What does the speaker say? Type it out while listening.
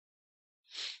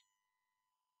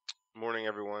Morning,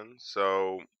 everyone.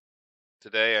 So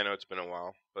today, I know it's been a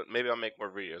while, but maybe I'll make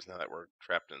more videos now that we're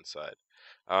trapped inside.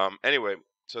 Anyway,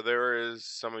 so there is,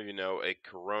 some of you know, a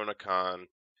Coronacon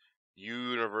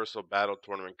Universal Battle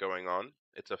Tournament going on.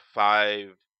 It's a 5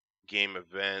 game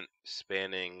event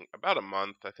spanning about a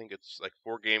month. I think it's like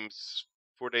 4 games,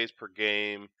 4 days per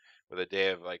game, with a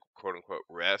day of like quote unquote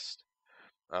rest.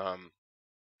 Um,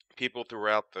 People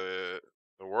throughout the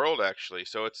world actually.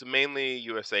 So it's mainly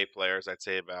USA players. I'd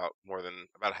say about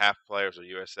half players are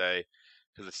USA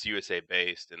because it's USA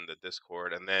based in the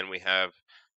Discord, and then we have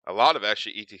a lot of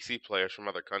actually ETC players from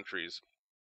other countries.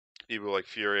 People like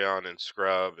Furion and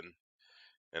Scrub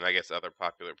and I guess other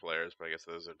popular players, but I guess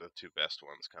those are the two best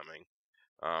ones coming.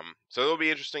 So it'll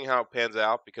be interesting how it pans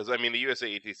out because I mean the USA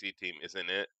ETC team is in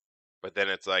it, but then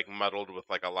it's like muddled with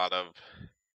like a lot of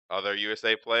other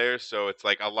USA players, so it's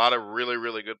like a lot of really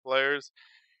really good players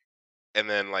and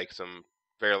then like some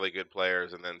fairly good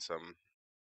players and then some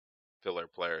filler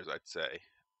players, I'd say.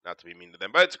 Not to be mean to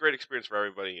them, but it's a great experience for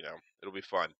everybody, It'll be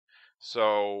fun.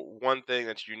 So, one thing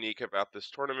that's unique about this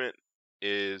tournament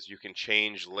is you can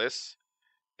change lists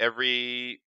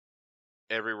every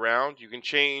round. You can't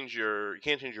change your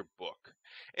book.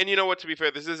 And you know what, to be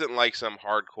fair, this isn't like some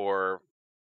hardcore,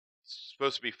 it's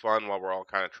supposed to be fun while we're all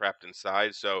kind of trapped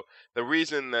inside. So, the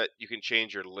reason that you can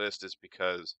change your list is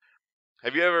because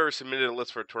have you ever submitted a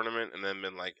list for a tournament and then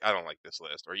been like, I don't like this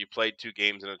list? Or you played 2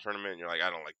 games in a tournament and you're like,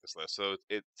 I don't like this list. So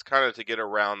it's kind of to get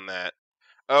around that.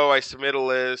 Oh, I submit a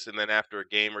list and then after a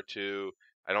game or two,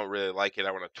 I don't really like it.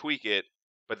 I want to tweak it.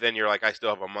 But then you're like, I still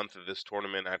have a month of this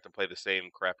tournament. I have to play the same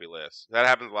crappy list. That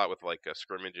happens a lot with like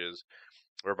scrimmages,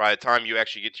 where by the time you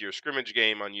actually get to your scrimmage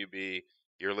game on UB,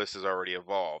 your list is already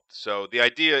evolved. So the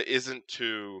idea isn't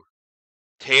to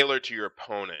tailor to your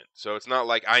opponent. So it's not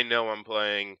like I know I'm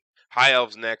playing High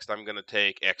Elves next, I'm going to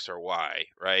take X or Y,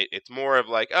 right? It's more of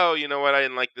like, oh, you know what? I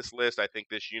didn't like this list. I think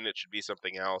this unit should be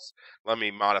something else. Let me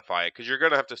modify it. Because you're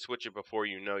going to have to switch it before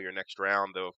you know your next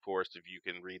round, though, of course, if you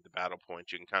can read the battle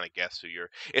points, you can kind of guess who you're.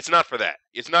 It's not for that.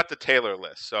 It's not the tailor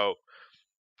list. So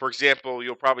for example,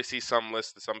 you'll probably see some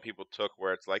lists that some people took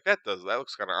where it's like that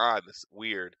looks kind of odd, this is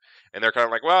weird, and they're kind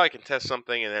of like, well, I can test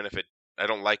something, and then if I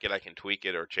don't like it, I can tweak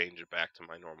it or change it back to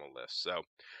my normal list. So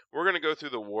we're gonna go through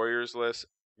the Warriors list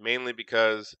mainly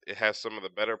because it has some of the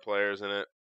better players in it,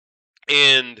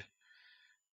 and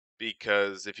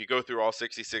because if you go through all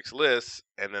 66 lists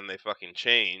and then they fucking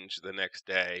change the next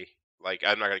day, like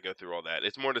I'm not gonna go through all that.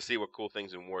 It's more to see what cool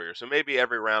things in Warrior. So maybe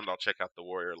every round I'll check out the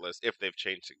Warrior list if they've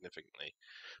changed significantly.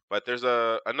 But there's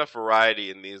a enough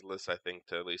variety in these lists, I think,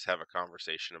 to at least have a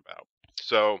conversation about.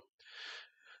 So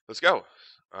let's go.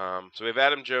 So we have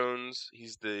Adam Jones.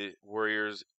 He's the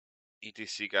Warriors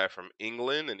ETC guy from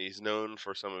England, and he's known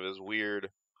for some of his weirder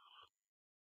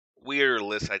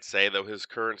lists, I'd say. Though his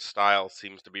current style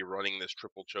seems to be running this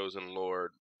triple chosen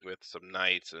lord with some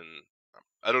knights, and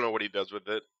I don't know what he does with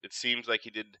it. It seems like he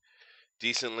did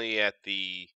decently at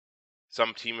the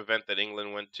some team event that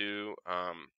England went to.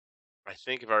 I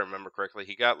think if I remember correctly,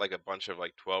 he got like a bunch of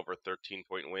like 12 or 13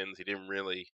 point wins. He didn't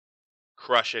really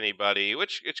crush anybody,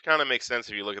 which kind of makes sense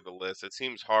if you look at the list. It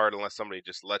seems hard unless somebody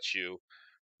just lets you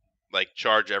like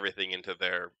charge everything into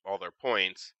their all their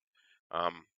points.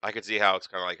 I could see how it's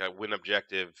kind of like a win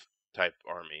objective type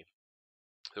army.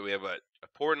 So we have a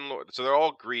Porton Lord. So they're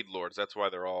all greed lords. That's why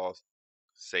they're all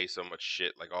say so much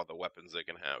shit, like all the weapons they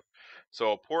can have.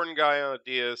 So a Porton guy on a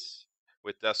Diaz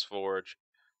with Dust Forge,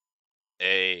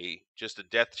 a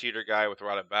death cheater guy with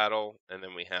Rod of Battle, and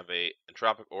then we have a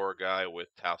entropic aura guy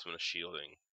with Talisman of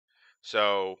Shielding.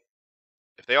 So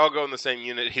if they all go in the same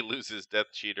unit, he loses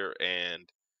Death Cheater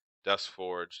and Dust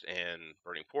Forged and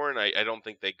Burning Porn. I don't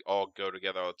think they all go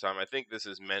together all the time. I think this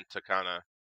is meant to kind of,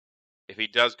 if he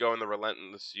does go in the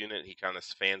Relentless unit, he kind of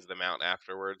fans them out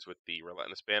afterwards with the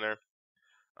Relentless banner.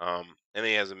 And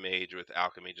he has a mage with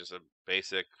Alchemy, just a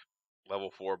basic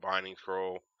level 4 Binding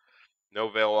Scroll. No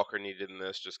Veilwalker needed in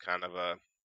this, just kind of a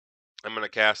I'm going to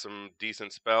cast some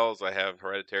decent spells. I have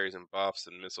hereditaries and buffs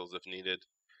and missiles if needed.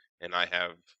 And I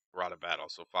have Rod of Battle,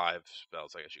 so 5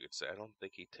 spells, I guess you could say. I don't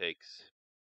think he takes.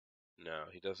 No,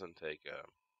 he doesn't take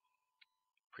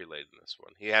Prelate in this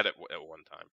one. He had it at one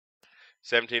time.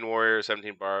 17 Warriors,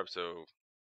 17 Barbs, so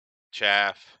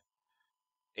Chaff,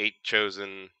 8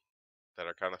 Chosen that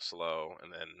are kind of slow,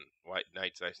 and then White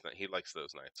Knights, nice. He likes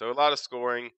those knights. So a lot of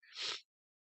scoring.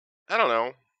 I don't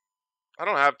know. I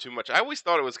don't have too much. I always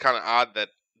thought it was kind of odd that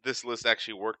this list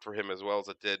actually worked for him as well as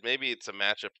it did. Maybe it's a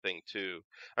matchup thing too.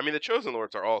 I mean, the Chosen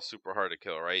Lords are all super hard to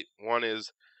kill, right?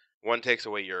 One takes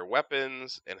away your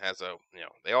weapons and has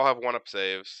they all have 1-up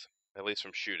saves, at least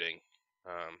from shooting.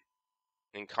 Um,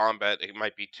 in combat, it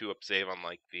might be 2-up save on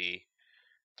like the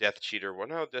Death Cheater. Well,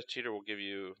 no, Death Cheater will give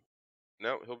you.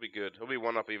 No, he'll be good. He'll be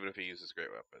 1-up even if he uses Great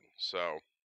Weapon. So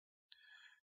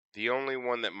the only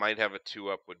one that might have a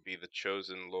 2-up would be the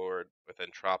Chosen Lord with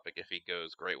Entropic if he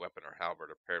goes Great Weapon or Halberd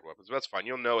or paired weapons. But that's fine.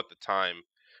 You'll know at the time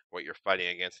what you're fighting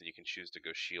against, and you can choose to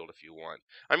go Shield if you want.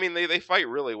 I mean, they fight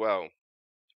really well.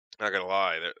 Not gonna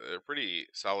lie, they're a pretty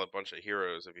solid bunch of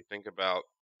heroes if you think about.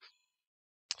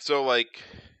 So like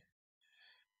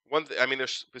I mean,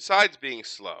 there's besides being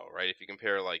slow, right? If you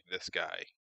compare like this guy,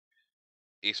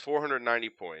 he's 490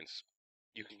 points.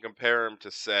 You can compare him to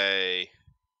say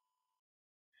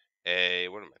a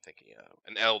what am I thinking of?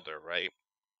 An Elder, right?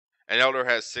 An Elder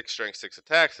has 6 strength, 6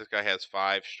 attacks. This guy has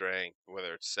 5 strength,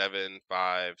 whether it's 7,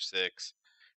 5, 6.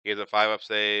 He has a 5-up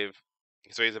save.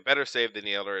 So he's a better save than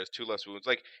the Elder, has 2 less wounds.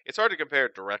 Like, it's hard to compare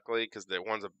it directly because the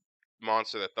one's a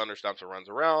monster that thunderstomps and runs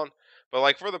around. But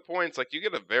like for the points, like you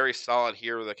get a very solid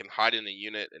hero that can hide in a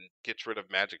unit and gets rid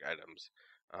of magic items.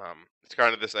 It's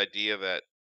kind of this idea that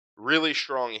really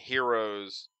strong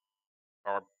heroes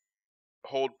are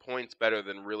hold points better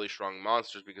than really strong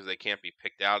monsters because they can't be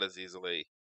picked out as easily.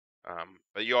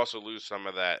 But you also lose some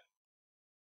of that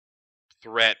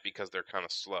threat because they're kind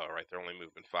of slow, right? They're only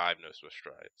moving 5, no Swift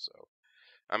stride. So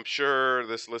I'm sure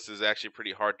this list is actually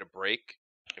pretty hard to break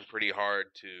and pretty hard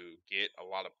to get a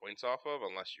lot of points off of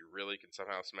unless you really can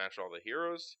somehow smash all the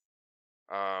heroes.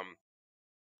 Um,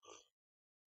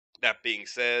 that being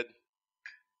said,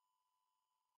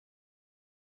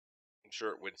 I'm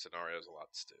sure it wins scenarios a lot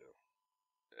too.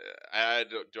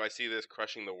 Do I see this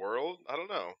crushing the world? I don't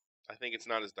know. I think it's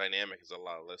not as dynamic as a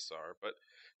lot of lists are, but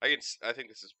I think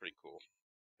this is pretty cool.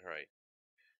 All right.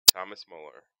 Thomas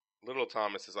Muller. Little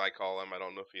Thomas, as I call him. I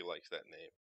don't know if he likes that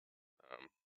name. Um,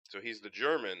 so he's the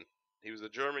German. He was the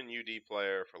German UD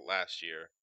player for last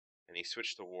year, and he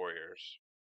switched to Warriors.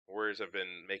 Warriors have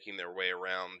been making their way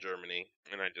around Germany,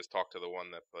 and I just talked to the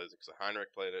one that plays it because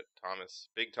Heinrich played it,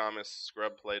 Big Thomas,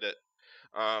 Scrub played it.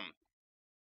 Um,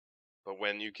 but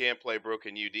when you can't play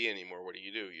Broken UD anymore, what do?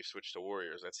 You switch to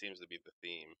Warriors. That seems to be the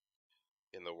theme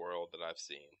in the world that I've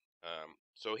seen.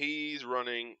 So he's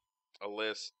running a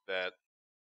list that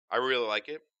I really like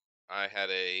it. I had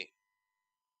a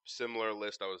similar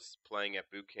list I was playing at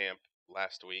boot camp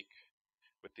last week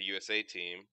with the USA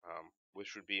team,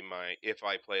 which would be my if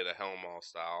I played a Helm all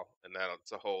style, and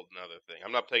that's a whole another thing.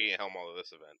 I'm not taking a Helm all of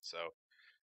this event, so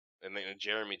and then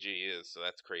Jeremy G is, so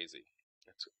that's crazy.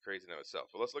 That's crazy in itself.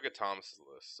 But let's look at Thomas's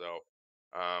list. So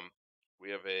we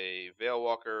have a Veil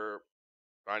Walker,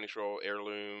 Binding Scroll,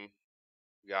 Heirloom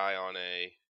guy on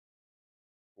a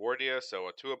Wardia, so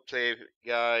a 2-up save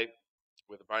guy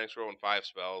with a Binding Scroll and 5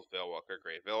 spells. Veil Walker,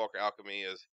 great. Veil Walker Alchemy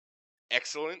is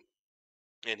excellent,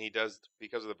 and he does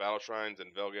because of the battle shrines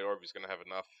and Velgate Orb. He's going to have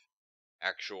enough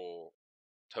actual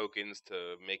tokens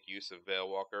to make use of Veil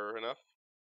Walker enough.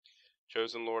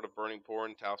 Chosen Lord of Burning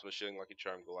Porn, Talisman Shilling, Lucky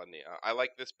Charm, Gluttony. I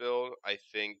like this build. I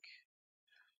think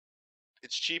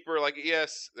it's cheaper. Like,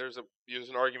 yes, there's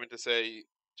an argument to say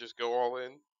just go all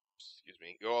in. Excuse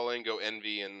me, go all in, go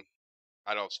Envy and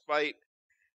Idol's Spite.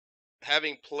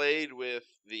 Having played with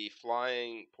the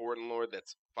flying Portent Lord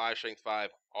that's 5 strength 5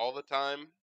 all the time,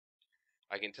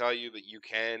 I can tell you that you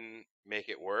can make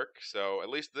it work. So at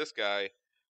least this guy,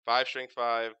 5 strength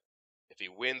 5. If he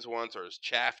wins once or is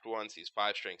chaffed once, he's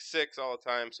 5 strength 6 all the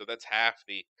time. So that's half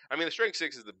the. I mean, the strength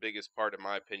 6 is the biggest part, in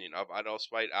my opinion, of Idol's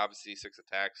Spite. Obviously, 6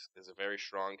 attacks is a very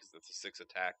strong because it's a 6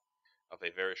 attack of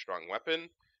a very strong weapon.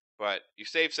 But you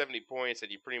save 70 points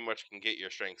and you pretty much can get your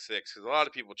strength 6 because a lot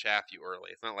of people chaff you early.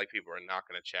 It's not like people are not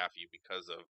going to chaff you because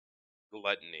of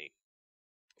gluttony.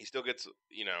 He still gets, a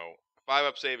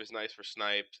 5-up save is nice for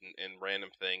snipes and random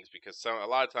things because a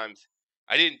lot of times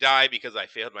I didn't die because I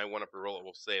failed my 1-up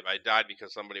rerollable save. I died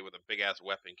because somebody with a big ass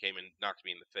weapon came and knocked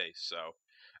me in the face. So,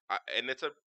 and it's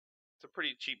a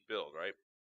pretty cheap build, right?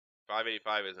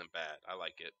 585 isn't bad. I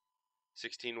like it.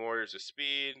 16 warriors of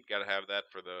speed, gotta have that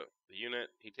for the unit.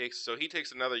 He takes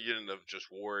another unit of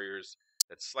just warriors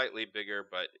that's slightly bigger,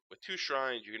 but with 2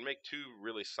 shrines, you can make 2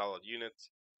 really solid units.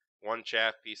 1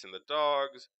 chaff piece in the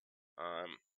dogs.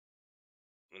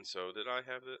 And so did I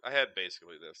have this? I had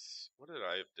basically this. What did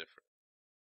I have different?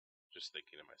 Just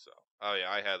thinking to myself. Oh yeah,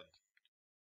 I had.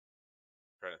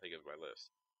 Trying to think of my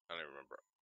list. I don't even remember.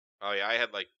 Oh yeah, I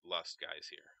had like lust guys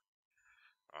here.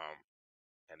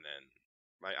 And then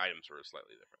my items were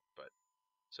slightly different, but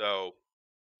so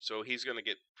he's gonna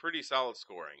get pretty solid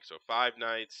scoring. So 5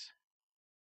 knights,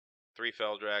 3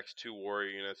 Feldrax, 2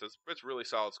 warrior units. It's really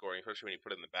solid scoring, especially when you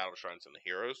put in the battle shrines and the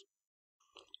heroes.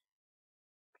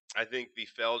 I think the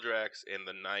Feldrax and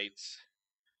the knights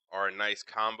are a nice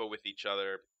combo with each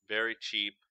other. Very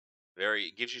cheap. Very,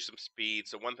 it gives you some speed.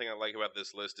 So one thing I like about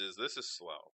this list is this is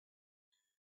slow.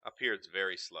 Up here, it's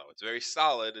very slow. It's very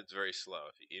solid. It's very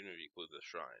slow, even if you include the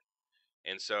shrine.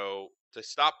 And so to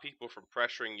stop people from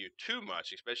pressuring you too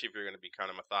much, especially if you're going to be kind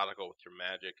of methodical with your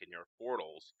magic and your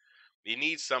portals, you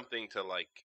need something to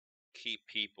like keep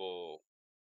people,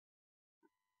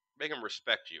 make them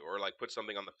respect you, or like put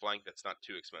something on the flank that's not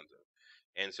too expensive.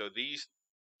 And so these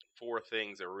four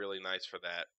things are really nice for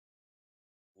that.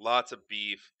 Lots of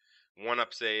beef, one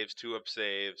up saves, two up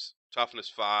saves, toughness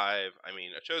 5. I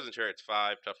mean, a chosen chariot's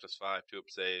 5, toughness 5, two up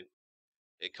save.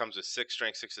 It comes with 6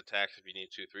 strength, 6 attacks if you need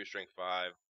to, 3 strength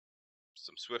 5,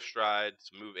 some swift stride,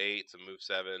 some move 8, some move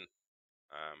 7,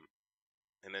 um,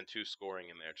 and then 2 scoring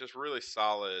in there. Just really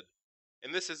solid.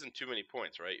 And this isn't too many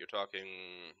points, right? You're talking,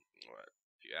 what,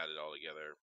 if you add it all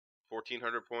together,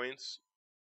 1,400 points,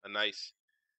 a nice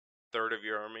third of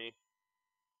your army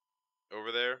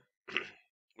over there.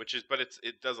 Which is, but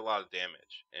it does a lot of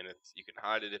damage, and it's, you can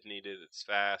hide it if needed. It's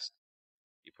fast.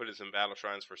 You put it in battle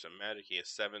shrines for some magic. He has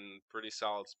 7 pretty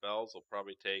solid spells. He'll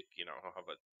probably take, he'll have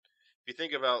a, if you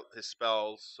think about his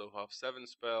spells, so he'll have 7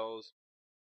 spells.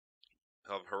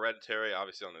 He'll have hereditary,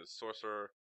 obviously on his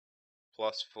sorcerer,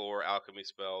 plus 4 alchemy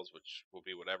spells, which will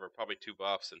be whatever, probably 2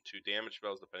 buffs and 2 damage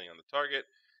spells depending on the target.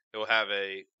 He'll have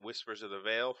a Whispers of the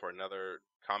Veil for another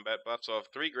combat buff. So I'll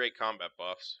have 3 great combat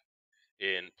buffs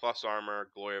in plus armor,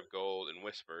 Glory of Gold, and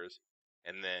Whispers.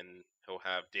 And then he'll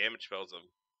have damage spells of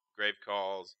Grave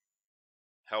Calls,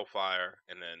 Hellfire,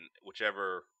 and then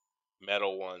whichever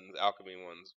metal ones, alchemy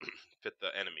ones, fit the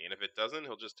enemy. And if it doesn't,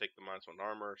 he'll just take the -1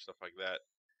 armor, stuff like that.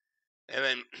 And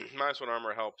then -1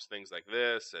 armor helps things like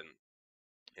this, and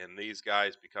these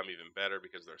guys become even better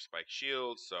because they're spike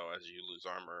shields. So as you lose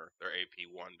armor, their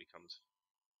AP1 becomes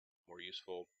more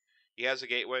useful. He has a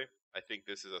gateway. I think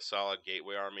this is a solid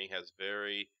gateway army. He has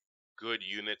very good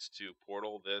units to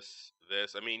portal this.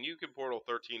 I mean, you can portal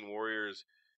 13 warriors,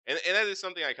 and that is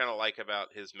something I kind of like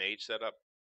about his mage setup,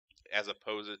 as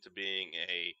opposed to being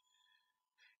a,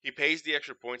 he pays the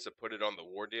extra points to put it on the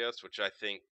war dais, which I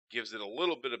think gives it a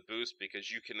little bit of boost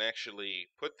because you can actually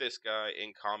put this guy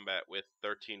in combat with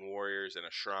 13 warriors and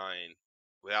a shrine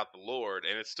without the lord,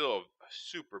 and it's still a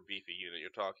super beefy unit. You're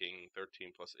talking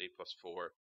 13 plus 8 plus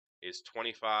 4 is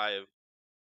 25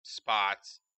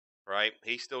 spots, right?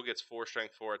 He still gets 4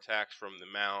 strength 4 attacks from the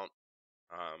mount,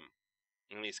 um,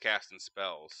 and he's casting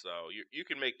spells. So you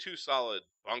can make 2 solid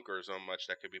bunkers on much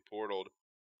that could be portaled.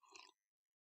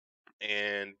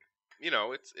 And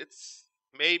it's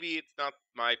maybe it's not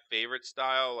my favorite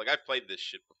style. Like, I've played this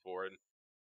shit before, and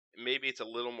maybe it's a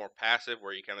little more passive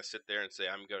where you kind of sit there and say,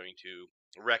 I'm going to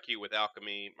wreck you with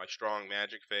alchemy, my strong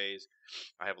magic phase.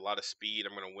 I have a lot of speed.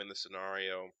 I'm going to win the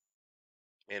scenario.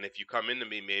 And if you come into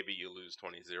me, maybe you lose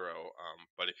 20-0.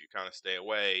 But if you kind of stay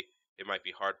away, it might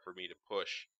be hard for me to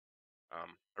push. I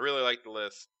really like the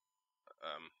list.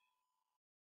 Um,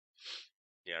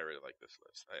 yeah, I really like this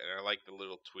list. And I like the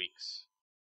little tweaks.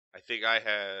 I think I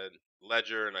had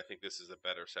Ledger, and I think this is a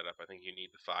better setup. I think you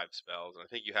need the 5 spells, and I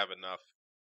think you have enough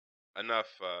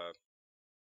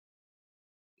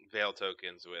Veil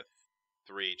tokens with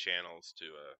 3 channels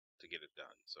to get it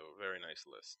done. So very nice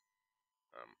list.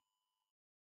 Um,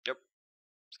 yep.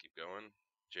 Let's keep going.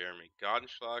 Jeremy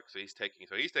Godenschlag. So he's taking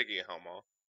a helm off.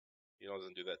 He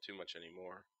doesn't do that too much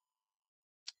anymore.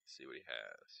 Let's see what he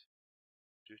has.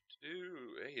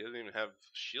 Hey, he doesn't even have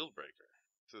Shieldbreaker.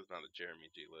 This is not a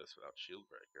Jeremy G list without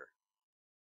Shieldbreaker.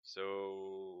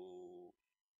 So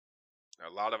a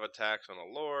lot of attacks on the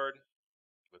Lord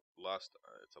with Lust.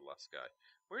 It's a Lust guy.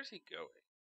 Where's he going?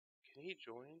 Can he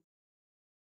join?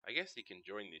 I guess he can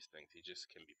join these things. He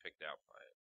just can be picked out by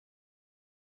it.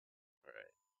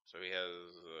 Alright. So he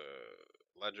has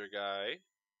Ledger guy.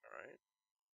 Alright.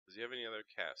 Does he have any other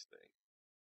casting?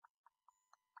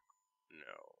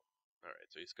 No.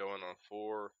 Alright, so he's going on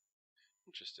 4.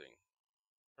 Interesting.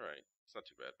 Alright, it's not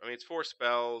too bad. I mean, it's 4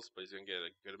 spells, but he's going to get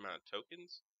a good amount of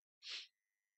tokens.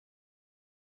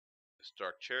 This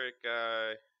Dark Chariot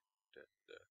guy.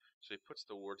 So he puts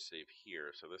the ward save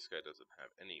here, so this guy doesn't have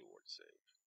any ward save.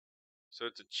 So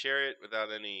it's a chariot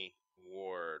without any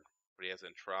ward, but he has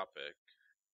entropic,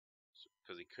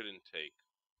 because he couldn't take.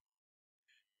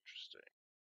 Interesting.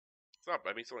 It's not.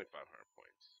 I mean, it's only 500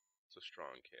 points. It's a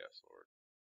strong chaos lord.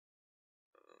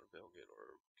 They'll get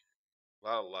orb. A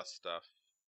lot of lust stuff.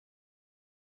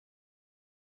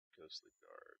 Ghostly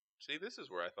guard. See, this is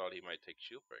where I thought he might take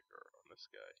Shieldbreaker on this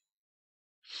guy.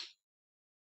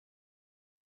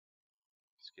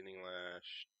 Skinning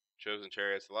Lash. Chosen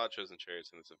Chariots. A lot of Chosen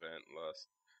Chariots in this event. Lust.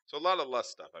 So a lot of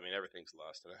lust stuff. I mean, everything's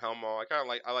lust. And a Helmall.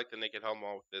 I like the naked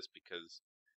Helmall with this because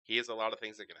He has a lot of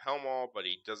things that can helm all, but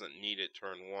he doesn't need it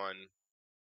turn 1.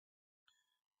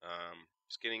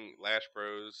 Skinning Lash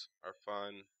Bros are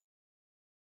fun.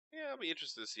 Yeah, I'll be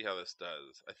interested to see how this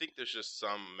does. I think there's just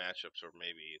some matchups where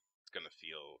maybe it's gonna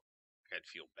feel I'd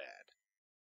feel bad.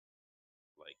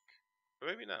 Like,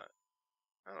 but maybe not.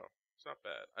 I don't know. It's not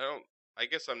bad. I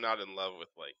guess I'm not in love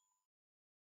with like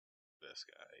this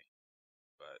guy,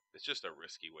 but it's just a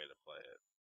risky way to play it.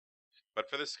 But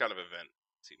for this kind of event,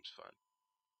 it seems fun.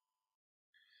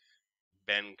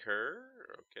 Ben Kerr,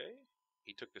 okay.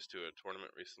 He took this to a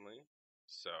tournament recently,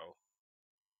 so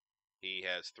he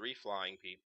has 3 flying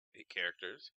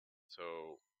characters.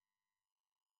 So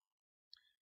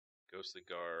Ghostly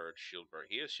Guard, Shieldbreaker.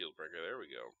 He is Shieldbreaker. There we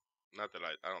go. Not that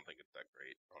I don't think it's that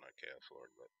great on a Chaos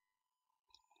Lord, but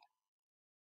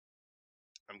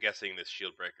I'm guessing this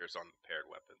Shieldbreaker is on the paired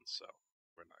weapons, so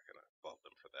we're not gonna fault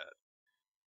them for that.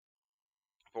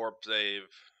 Vorp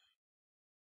save,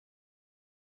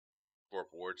 Vorp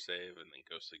ward save, and then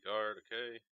Ghostly Guard.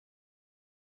 Okay.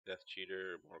 Death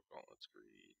Cheater, more Gauntlet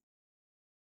Screed.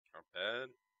 Not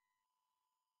bad.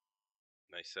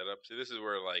 Nice setup. See, this is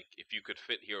where, like, if you could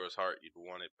fit Hero's Heart, you'd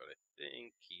want it, but I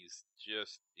think he's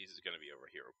going to be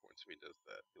over hero points if he does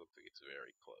that. He looks like he's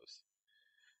very close.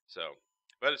 So,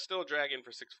 but it's still a dragon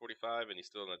for 645, and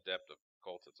he's still an adept of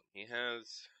cultism. He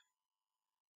has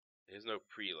no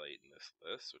prelate in this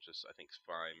list, which is, I think, is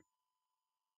fine.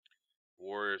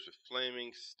 Warriors with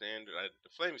Flaming Standard.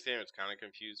 The Flaming Standards kind of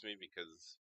confused me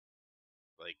because,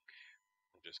 like,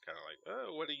 I'm just kind of like,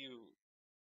 oh, what are you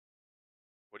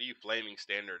flaming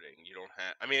standarding? You don't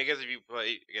have. I mean, I guess if you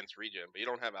play against regen, but you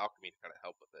don't have alchemy to kind of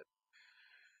help with it.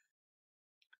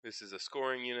 This is a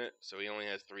scoring unit, so he only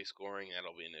has 3 scoring.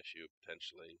 That'll be an issue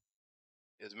potentially.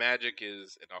 His magic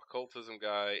is an occultism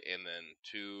guy, and then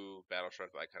 2 battle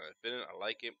shrines that I kind of fit in. I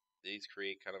like it. These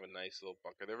create kind of a nice little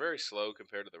bunker. They're very slow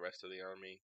compared to the rest of the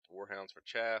army. Warhounds for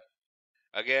chaff.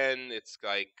 Again, it's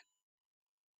like,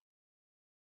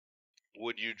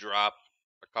 would you drop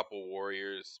a couple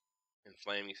warriors and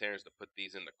flaming standards to put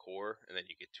these in the core, and then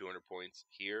you get 200 points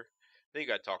here? I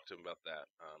think I talked to him about that.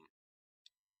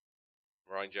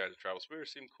 Roaring Giant and Travel Spear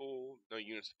seemed cool. No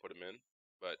units to put him in,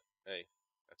 but hey,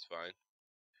 that's fine.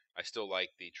 I still like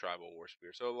the Tribal War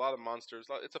Spear. So a lot of monsters.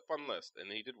 It's a fun list,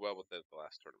 and he did well with it at the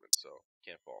last tournament, so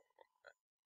can't fault him.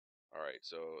 All right,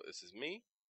 so this is me.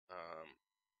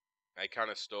 I kind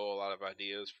of stole a lot of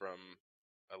ideas from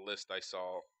a list I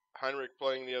saw Heinrich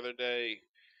playing the other day.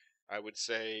 I would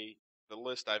say the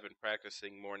list I've been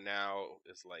practicing more now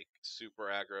is like super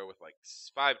aggro with like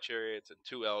 5 chariots and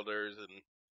 2 elders and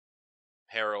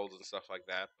heralds and stuff like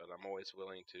that, but I'm always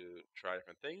willing to try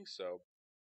different things. So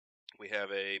we have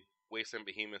a Wasteland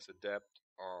Behemoth Adept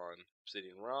on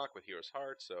Obsidian Rock with Hero's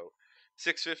Heart, so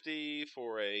 650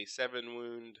 for a 7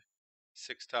 wound,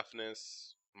 6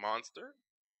 toughness monster.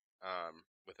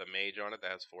 With a mage on it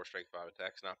that has 4 strength, 5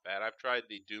 attacks. Not bad. I've tried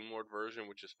the Doomlord version,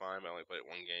 which is fine. I only played it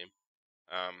 1 game.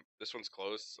 This one's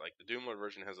close. Like, the Doomlord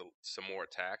version has some more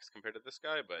attacks compared to this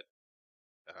guy, but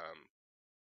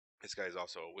this guy is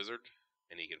also a wizard,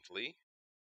 and he can flee.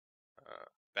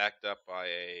 Backed up by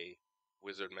a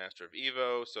Wizard Master of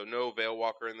Evo, so no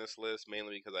Veilwalker in this list,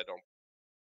 mainly because I don't.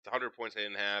 The 100 points I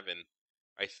didn't have, and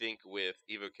I think with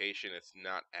Evocation it's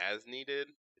not as needed.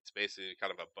 It's basically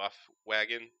kind of a buff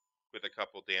wagon with a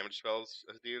couple damage spells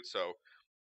as needed. So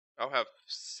I'll have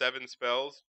 7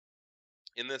 spells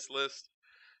in this list.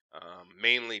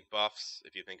 Mainly buffs,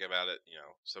 if you think about it. You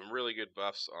know, some really good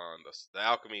buffs on the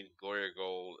Alchemy, Gloria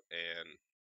Gold, and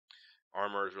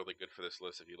Armor is really good for this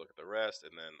list if you look at the rest.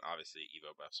 And then obviously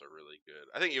Evo buffs are really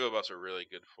good. I think Evo buffs are really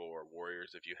good for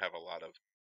warriors if you have a lot of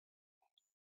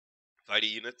fighty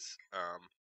units.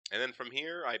 And then from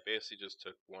here, I basically just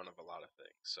took one of a lot of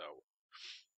things. So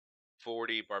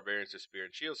 40 Barbarians to Spear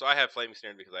and Shield. So I have Flaming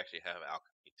Standard because I actually have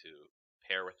Alchemy to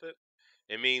pair with it.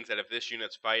 It means that if this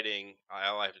unit's fighting,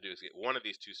 all I have to do is get one of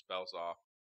these 2 spells off,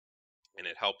 and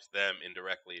it helps them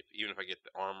indirectly, even if I get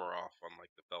the armor off on like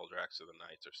the Beldrax or the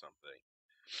Knights or something.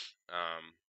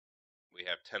 We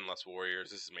have 10 less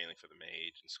warriors. This is mainly for the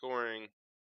mage and scoring.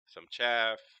 Some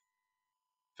chaff,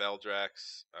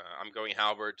 Beldrax. I'm going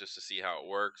Halberd just to see how it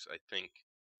works. I think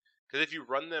because if you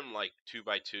run them like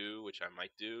 2x2, which I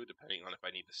might do, depending on if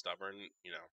I need the stubborn,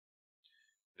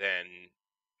 then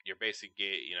you're basically,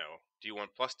 do you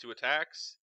want +2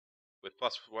 attacks with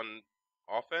 +1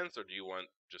 offense, or do you want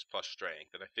just plus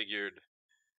strength? And I figured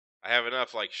I have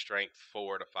enough like strength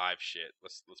 4 to 5 shit.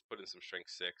 Let's put in some strength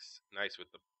 6. Nice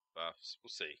with the buffs. We'll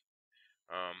see.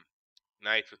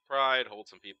 Knights with Pride, hold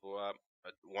some people up.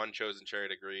 1 chosen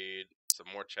chariot agreed. Some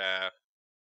more chaff.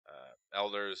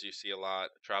 Elders you see a lot.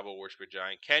 Tribal Warrior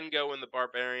Giant can go in the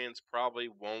Barbarians. Probably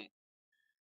won't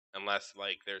unless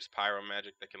like there's pyro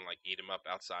magic that can like eat him up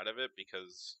outside of it,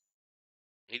 because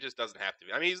he just doesn't have to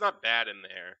be. I mean, he's not bad in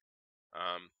there,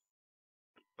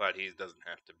 but he doesn't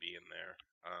have to be in there.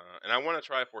 And I want to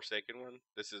try a Forsaken one.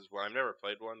 This is I've never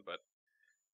played one, but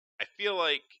I feel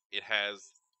like it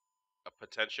has a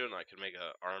potential, and I could make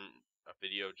a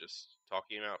video just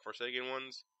talking about Forsaken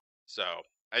ones. So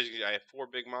I have 4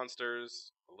 big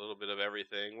monsters, a little bit of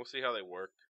everything. We'll see how they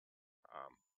work.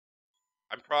 Um,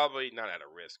 I'm probably not at a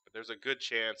risk, but there's a good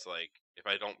chance, like, if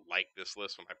I don't like this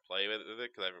list when I play with it,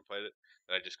 because I haven't played it,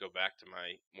 that I just go back to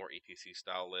my more ETC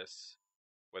style lists,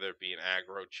 whether it be an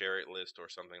aggro chariot list or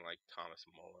something like Thomas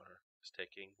Muller is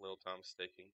taking, Little Thomas is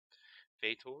taking.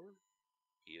 Fator,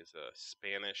 he is a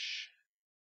Spanish.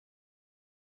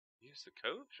 He was the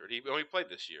coach, or did he only played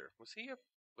this year? Was he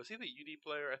the UD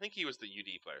player? I think he was the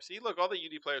UD player. See, look, all the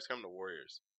UD players come to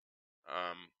Warriors.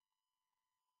 Okay,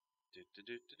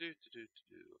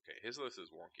 his list is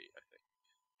wonky, I think.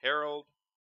 Herald,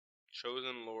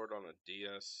 Chosen Lord on a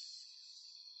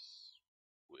DS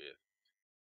with.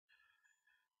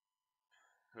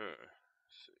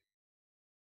 Let's see.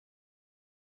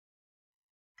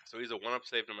 So he's a 1-up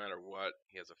save no matter what.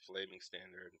 He has a Flaming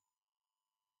Standard.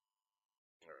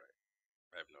 Alright.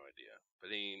 I have no idea.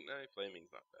 But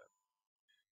Flaming's not bad.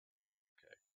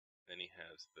 Okay. Then he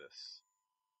has this.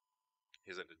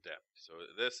 He's an Adept. So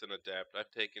this and Adept.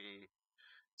 I've taken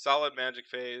solid Magic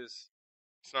Phase.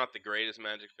 It's not the greatest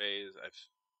Magic Phase.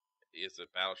 He has a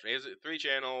Battle String. He has 3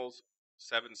 channels,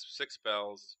 6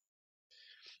 spells.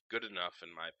 Good enough,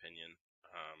 in my opinion.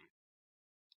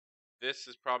 This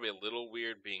is probably a little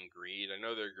weird being Greed. I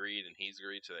know they're Greed and he's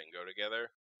Greed, so they can go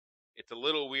together. It's a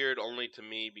little weird only to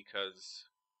me because,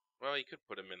 well, you could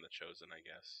put him in the Chosen, I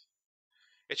guess.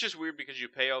 It's just weird because you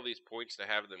pay all these points to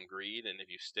have them Greed, and if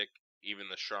you stick even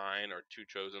the Shrine or 2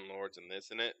 Chosen Lords and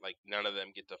this in it, like, none of them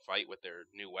get to fight with their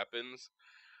new weapons.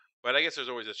 But I guess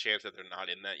there's always a chance that they're not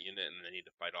in that unit and they need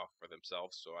to fight off for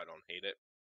themselves, so I don't hate it.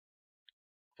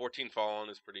 14 Fallen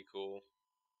is pretty cool.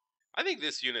 I think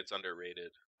this unit's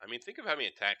underrated. I mean, think of how many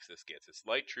attacks this gets. It's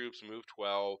light troops, move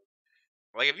 12.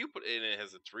 Like, if you put it in, it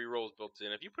has its rerolls built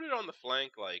in. If you put it on the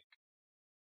flank, like,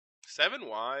 7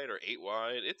 wide or 8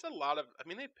 wide, it's a lot of. I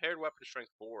mean, they paired weapon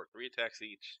strength 4, 3 attacks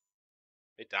each.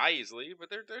 They die easily, but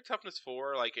they're toughness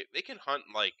 4. Like, they can hunt,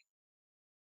 like,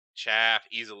 chaff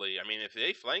easily. I mean, if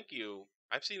they flank you,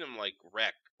 I've seen them, like,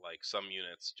 wreck, like, some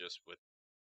units just with.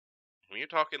 When you're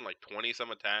talking, like, 20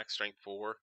 some attacks, strength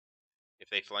 4, if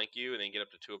they flank you and then get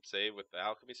up to 2-up save with the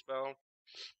alchemy spell.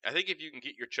 I think if you can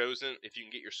get your Chosen, if you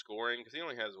can get your scoring, because he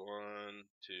only has 1,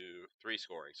 2, 3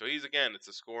 scoring. So it's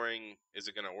a scoring. Is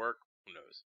it going to work? Who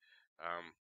knows?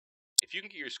 If you can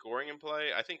get your scoring in play,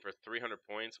 I think for 300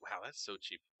 points, wow, that's so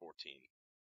cheap for 14.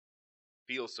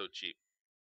 Feels so cheap.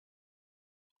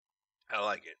 I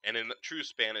like it. And in true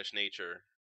Spanish nature,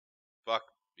 fuck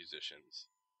musicians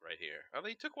right here. Oh,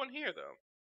 they took one here, though.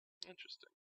 Interesting.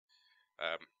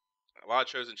 A lot of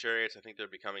Chosen Chariots, I think they're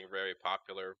becoming very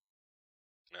popular.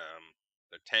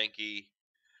 They're tanky.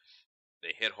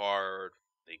 They hit hard.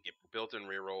 They get built-in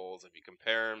rerolls. If you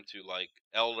compare them to like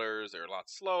Elders, they're a lot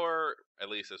slower, at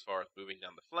least as far as moving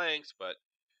down the flanks. But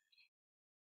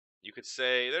you could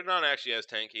say they're not actually as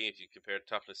tanky if you compare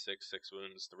toughness 6, 6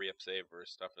 wounds, 3-up save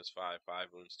versus toughness 5, 5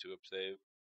 wounds, 2-up save.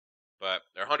 But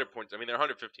they're 100 points. I mean, they're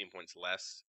 115 points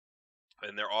less,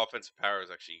 and their offensive power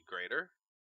is actually greater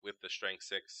with the strength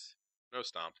 6. No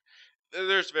stomp.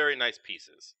 There's very nice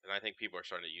pieces, and I think people are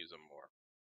starting to use them more.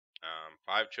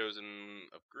 5 Chosen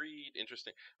of Greed,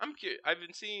 interesting. I've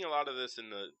been seeing a lot of this in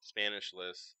the Spanish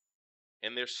list,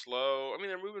 and they're slow. I mean,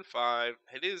 they're moving 5.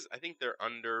 It is. I think they're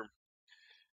under.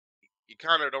 You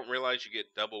kind of don't realize you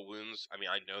get double wounds. I mean,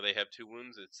 I know they have 2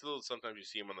 wounds. It's still sometimes you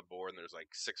see them on the board, and there's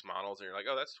like 6 models, and you're like,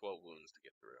 oh, that's 12 wounds to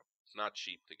get through. It's not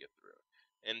cheap to get through.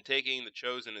 And taking the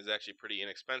Chosen is actually pretty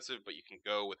inexpensive, but you can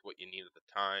go with what you need at the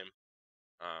time.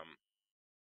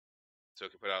 So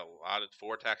it can put out a lot of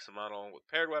 4 attacks a model with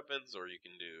paired weapons, or you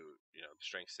can do, the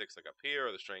strength 6 like up here,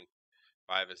 or the strength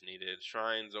 5 is needed.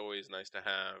 Shrine's always nice to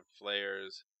have.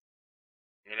 Flares.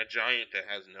 And a giant that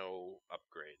has no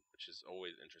upgrade, which is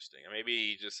always interesting. And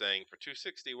maybe just saying for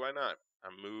 260, why not? A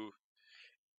move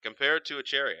compared to a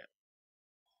chariot.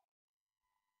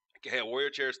 Okay, a warrior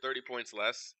chair is 30 points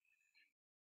less.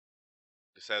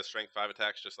 This has strength 5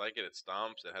 attacks just like it. It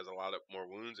stomps. It has a lot of more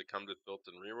wounds. It comes with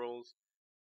built-in rerolls.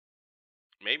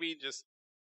 Maybe just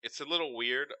it's a little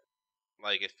weird.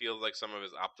 Like, it feels like some of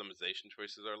his optimization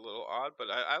choices are a little odd,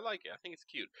 but I like it. I think it's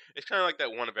cute. It's kind of like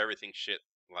that one of everything shit,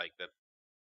 like that,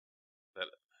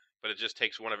 but it just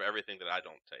takes one of everything that I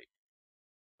don't take.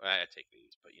 I take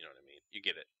these, but you know what I mean. You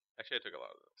get it. Actually, I took a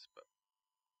lot of this, but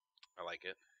I like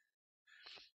it.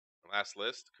 Last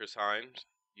list, Chris Hines,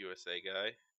 USA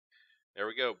guy. There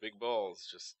we go, big balls,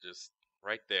 just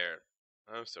right there.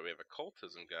 Oh, so we have a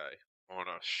cultism guy on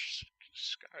a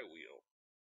sky wheel.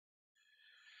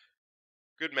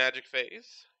 Good magic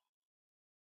phase.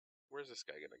 Where's this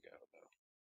guy gonna go though?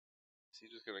 Is he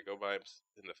just gonna go by him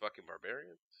in the fucking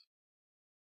barbarians?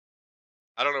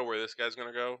 I don't know where this guy's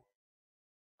gonna go.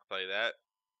 I'll tell you that.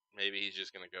 Maybe he's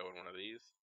just gonna go in one of these.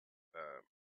 Um,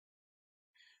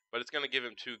 but it's gonna give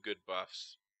him two good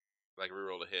buffs, like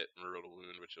reroll to hit and reroll to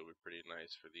wound, which will be pretty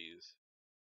nice for these.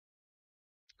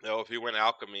 Though if he went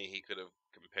alchemy, he could have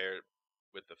compared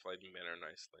with the flaming banner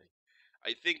nicely.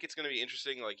 I think it's going to be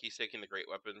interesting. Like he's taking the great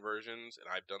weapon versions, and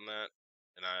I've done that,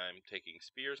 and I'm taking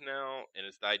spears now. And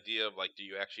it's the idea of like, do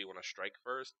you actually want to strike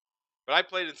first? But I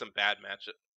played in some bad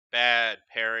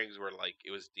pairings where like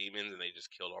it was demons and they just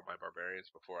killed all my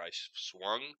barbarians before I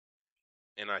swung.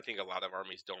 And I think a lot of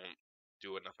armies don't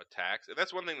do enough attacks, and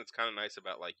that's one thing that's kind of nice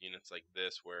about like units like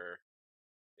this, where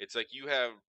it's like you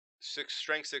have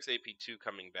strength 6 AP2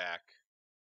 coming back,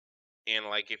 and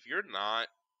like if you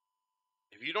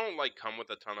don't like come with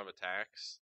a ton of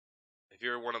attacks, if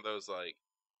you're one of those like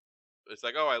it's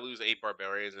like, oh, I lose 8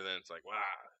 barbarians and then it's like, wow,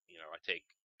 I take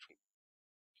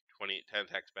 10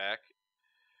 attacks back.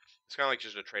 It's kind of like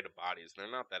just a trade of bodies, and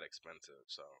they're not that expensive.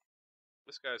 So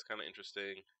this guy's kind of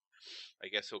interesting. I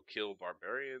guess he'll kill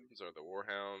barbarians or the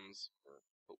warhounds or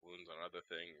put wounds on other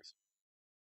things.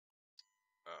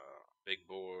 Big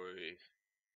boy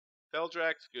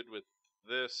Feldrak's good with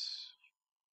this.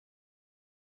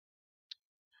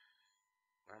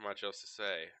 Not much else to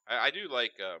say. I do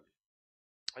like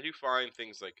I do find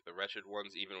things like the wretched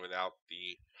ones, even without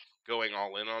the going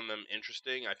all in on them,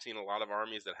 interesting. I've seen a lot of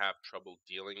armies that have trouble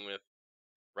dealing with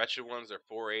wretched ones. They're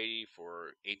 480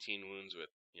 for 18 wounds with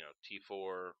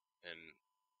T4 and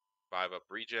 5 up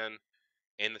regen.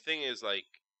 And the thing is, like,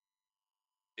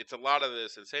 it's a lot of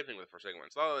this, and same thing with Forsaken One.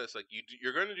 It's a lot of this, like,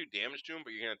 you're going to do damage to them,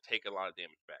 but you're going to take a lot of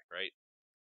damage back, right?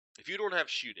 If you don't have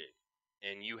shooting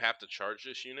and you have to charge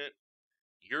this unit,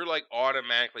 you're like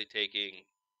automatically taking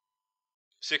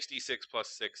 66 plus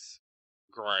 6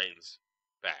 grinds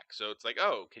back. So it's like,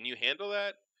 oh, can you handle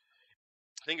that?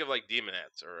 Think of like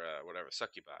demonettes or whatever,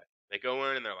 succubi. They go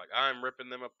in and they're like, I'm ripping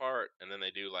them apart, and then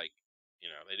they do like,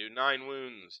 they do 9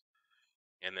 wounds,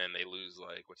 and then they lose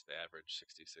like, what's the average?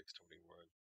 66, 21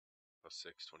 plus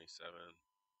 6, 27,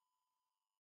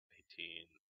 18.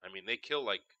 I mean, they kill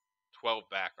like 12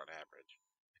 back on average.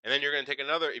 And then you're going to take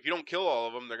another. If you don't kill all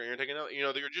of them, they're going to take another.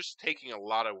 You're just taking a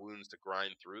lot of wounds to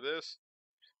grind through this,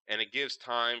 and it gives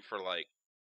time for like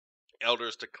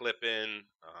elders to clip in,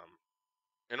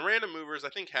 and random movers. I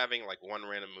think having like one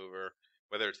random mover,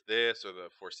 whether it's this or the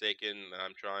Forsaken that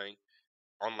I'm trying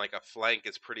on like a flank,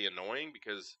 is pretty annoying,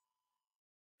 because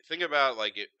think about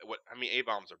like A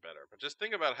bombs are better, but just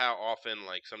think about how often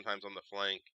like sometimes on the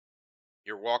flank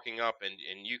you're walking up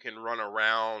and you can run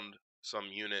around some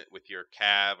unit with your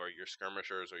cav or your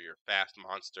skirmishers or your fast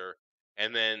monster,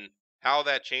 and then how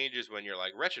that changes when you're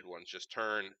like wretched ones just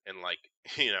turn and like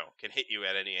can hit you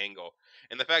at any angle,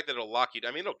 and the fact that it'll lock you. I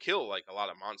mean, it'll kill like a lot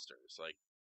of monsters. Like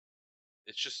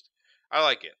it's just I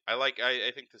like it.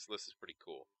 I think this list is pretty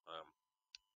cool.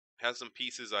 Has some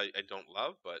pieces I don't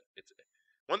love, but it's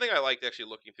one thing I liked actually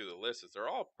looking through the list is they're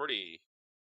all pretty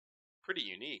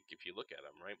unique if you look at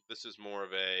them. Right, this is more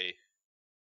of a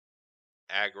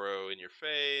aggro in your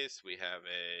face. We have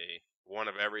a one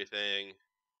of everything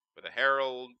with a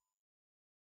herald,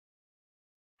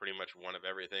 pretty much one of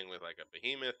everything with like a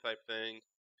behemoth type thing.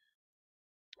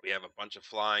 We have a bunch of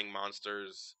flying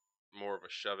monsters, more of a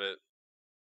shove it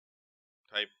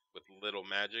type with little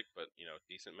magic, but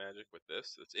decent magic with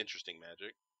this. It's interesting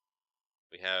magic.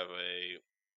 We have a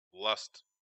lust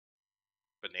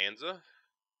bonanza.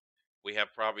 We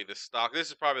have probably the stock. This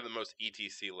is probably the most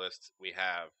ETC list we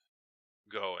have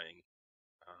going.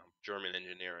 German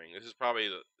engineering. This is probably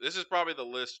the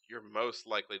list you're most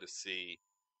likely to see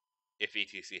if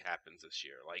ETC happens this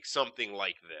year, like something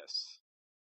like this.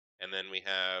 And then we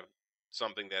have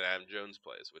something that Adam Jones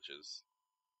plays, which is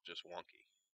just wonky.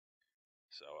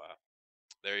 So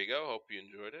there you go. Hope you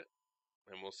enjoyed it,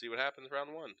 and we'll see what happens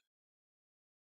round 1.